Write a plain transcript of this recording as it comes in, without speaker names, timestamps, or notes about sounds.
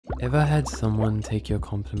Ever had someone take your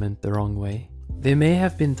compliment the wrong way? There may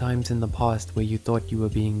have been times in the past where you thought you were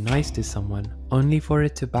being nice to someone, only for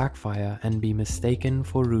it to backfire and be mistaken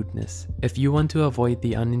for rudeness. If you want to avoid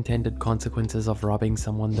the unintended consequences of rubbing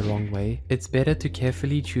someone the wrong way, it's better to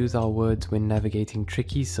carefully choose our words when navigating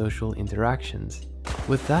tricky social interactions.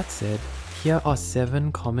 With that said, here are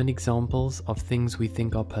 7 common examples of things we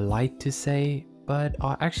think are polite to say, but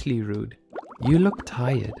are actually rude. You look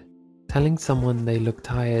tired. Telling someone they look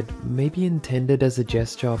tired may be intended as a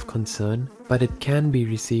gesture of concern, but it can be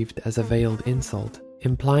received as a veiled insult,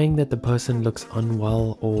 implying that the person looks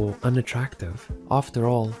unwell or unattractive. After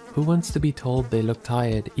all, who wants to be told they look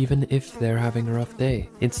tired even if they're having a rough day?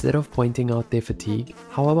 Instead of pointing out their fatigue,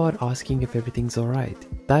 how about asking if everything's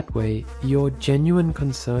alright? That way, your genuine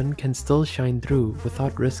concern can still shine through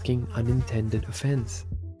without risking unintended offense.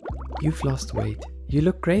 You've lost weight. You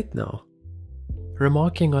look great now.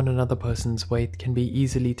 Remarking on another person's weight can be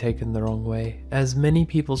easily taken the wrong way, as many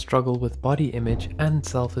people struggle with body image and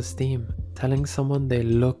self-esteem. Telling someone they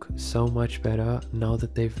look so much better now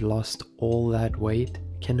that they've lost all that weight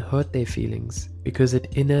can hurt their feelings, because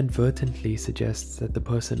it inadvertently suggests that the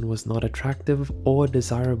person was not attractive or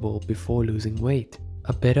desirable before losing weight.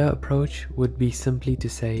 A better approach would be simply to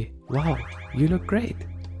say, "Wow, you look great,"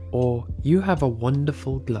 or "You have a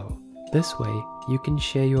wonderful glow." This way, you can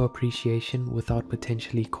share your appreciation without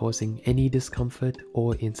potentially causing any discomfort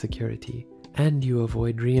or insecurity, and you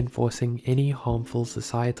avoid reinforcing any harmful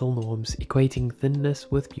societal norms equating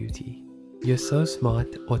thinness with beauty. You're so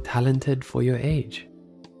smart or talented for your age.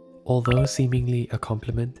 Although seemingly a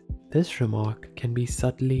compliment, this remark can be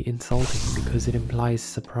subtly insulting because it implies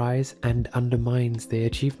surprise and undermines their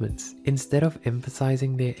achievements. Instead of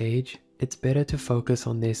emphasizing their age, it's better to focus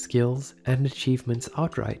on their skills and achievements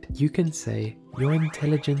outright. You can say, "Your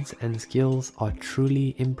intelligence and skills are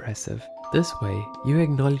truly impressive." This way, you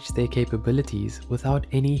acknowledge their capabilities without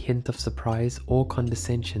any hint of surprise or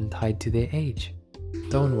condescension tied to their age.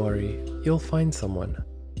 Don't worry, you'll find someone.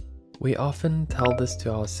 We often tell this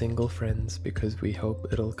to our single friends because we hope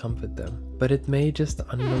it'll comfort them, but it may just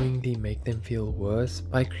unknowingly make them feel worse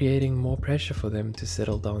by creating more pressure for them to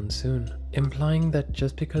settle down soon, implying that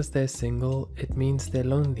just because they're single, it means they're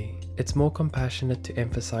lonely. It's more compassionate to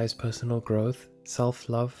emphasize personal growth,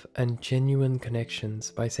 self-love, and genuine connections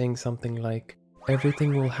by saying something like,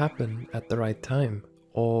 "Everything will happen at the right time,"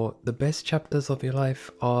 or "The best chapters of your life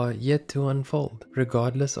are yet to unfold,"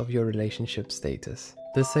 regardless of your relationship status.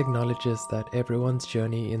 This acknowledges that everyone's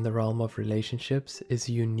journey in the realm of relationships is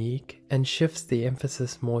unique and shifts the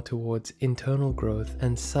emphasis more towards internal growth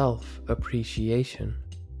and self-appreciation.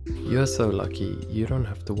 You're so lucky, you don't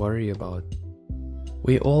have to worry about.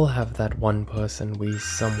 We all have that one person we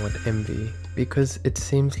somewhat envy because it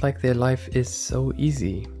seems like their life is so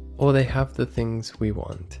easy, or they have the things we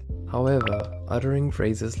want. However, uttering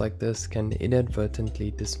phrases like this can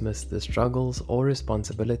inadvertently dismiss the struggles or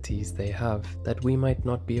responsibilities they have that we might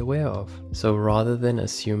not be aware of. So rather than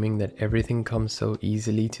assuming that everything comes so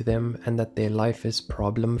easily to them and that their life is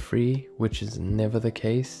problem-free, which is never the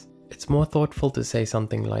case, it's more thoughtful to say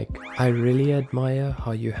something like, "I really admire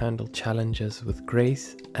how you handle challenges with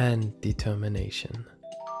grace and determination."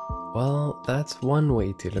 Well, that's one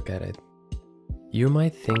way to look at it. You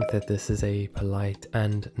might think that this is a polite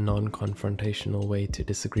and non-confrontational way to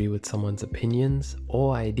disagree with someone's opinions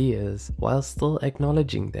or ideas while still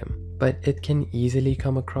acknowledging them, but it can easily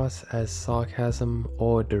come across as sarcasm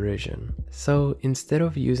or derision. So instead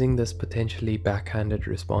of using this potentially backhanded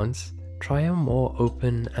response, try a more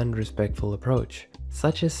open and respectful approach,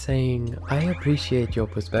 such as saying, "I appreciate your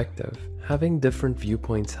perspective. Having different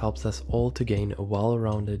viewpoints helps us all to gain a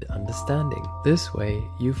well-rounded understanding." This way,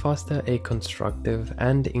 you foster a constructive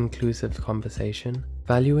and inclusive conversation,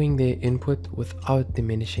 valuing their input without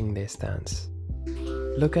diminishing their stance.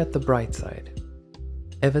 Look at the bright side.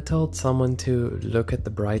 Ever told someone to look at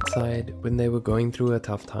the bright side when they were going through a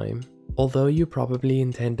tough time? Although you probably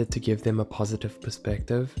intended to give them a positive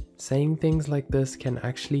perspective, saying things like this can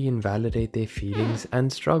actually invalidate their feelings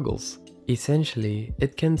and struggles. Essentially,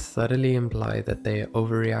 it can subtly imply that they are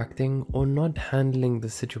overreacting or not handling the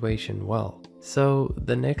situation well. So,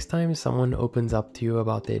 the next time someone opens up to you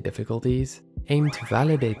about their difficulties, aim to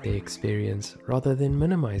validate their experience rather than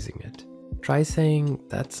minimizing it. Try saying,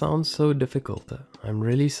 "That sounds so difficult. I'm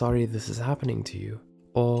really sorry this is happening to you."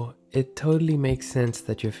 Or, "It totally makes sense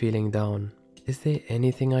that you're feeling down. Is there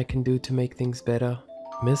anything I can do to make things better?"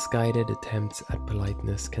 Misguided attempts at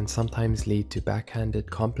politeness can sometimes lead to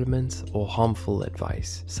backhanded compliments or harmful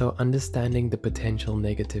advice, so understanding the potential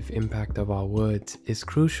negative impact of our words is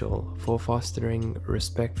crucial for fostering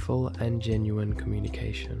respectful and genuine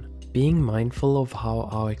communication. Being mindful of how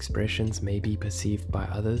our expressions may be perceived by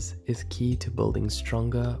others is key to building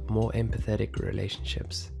stronger, more empathetic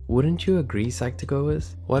relationships. Wouldn't you agree,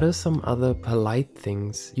 Psych2Goers? What are some other polite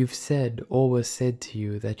things you've said or were said to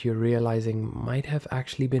you that you're realizing might have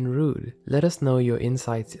actually been rude? Let us know your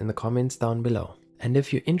insights in the comments down below. And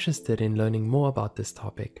if you're interested in learning more about this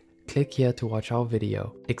topic, click here to watch our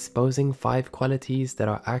video, exposing 5 qualities that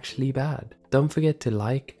are actually bad. Don't forget to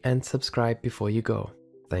like and subscribe before you go.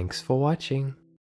 Thanks for watching.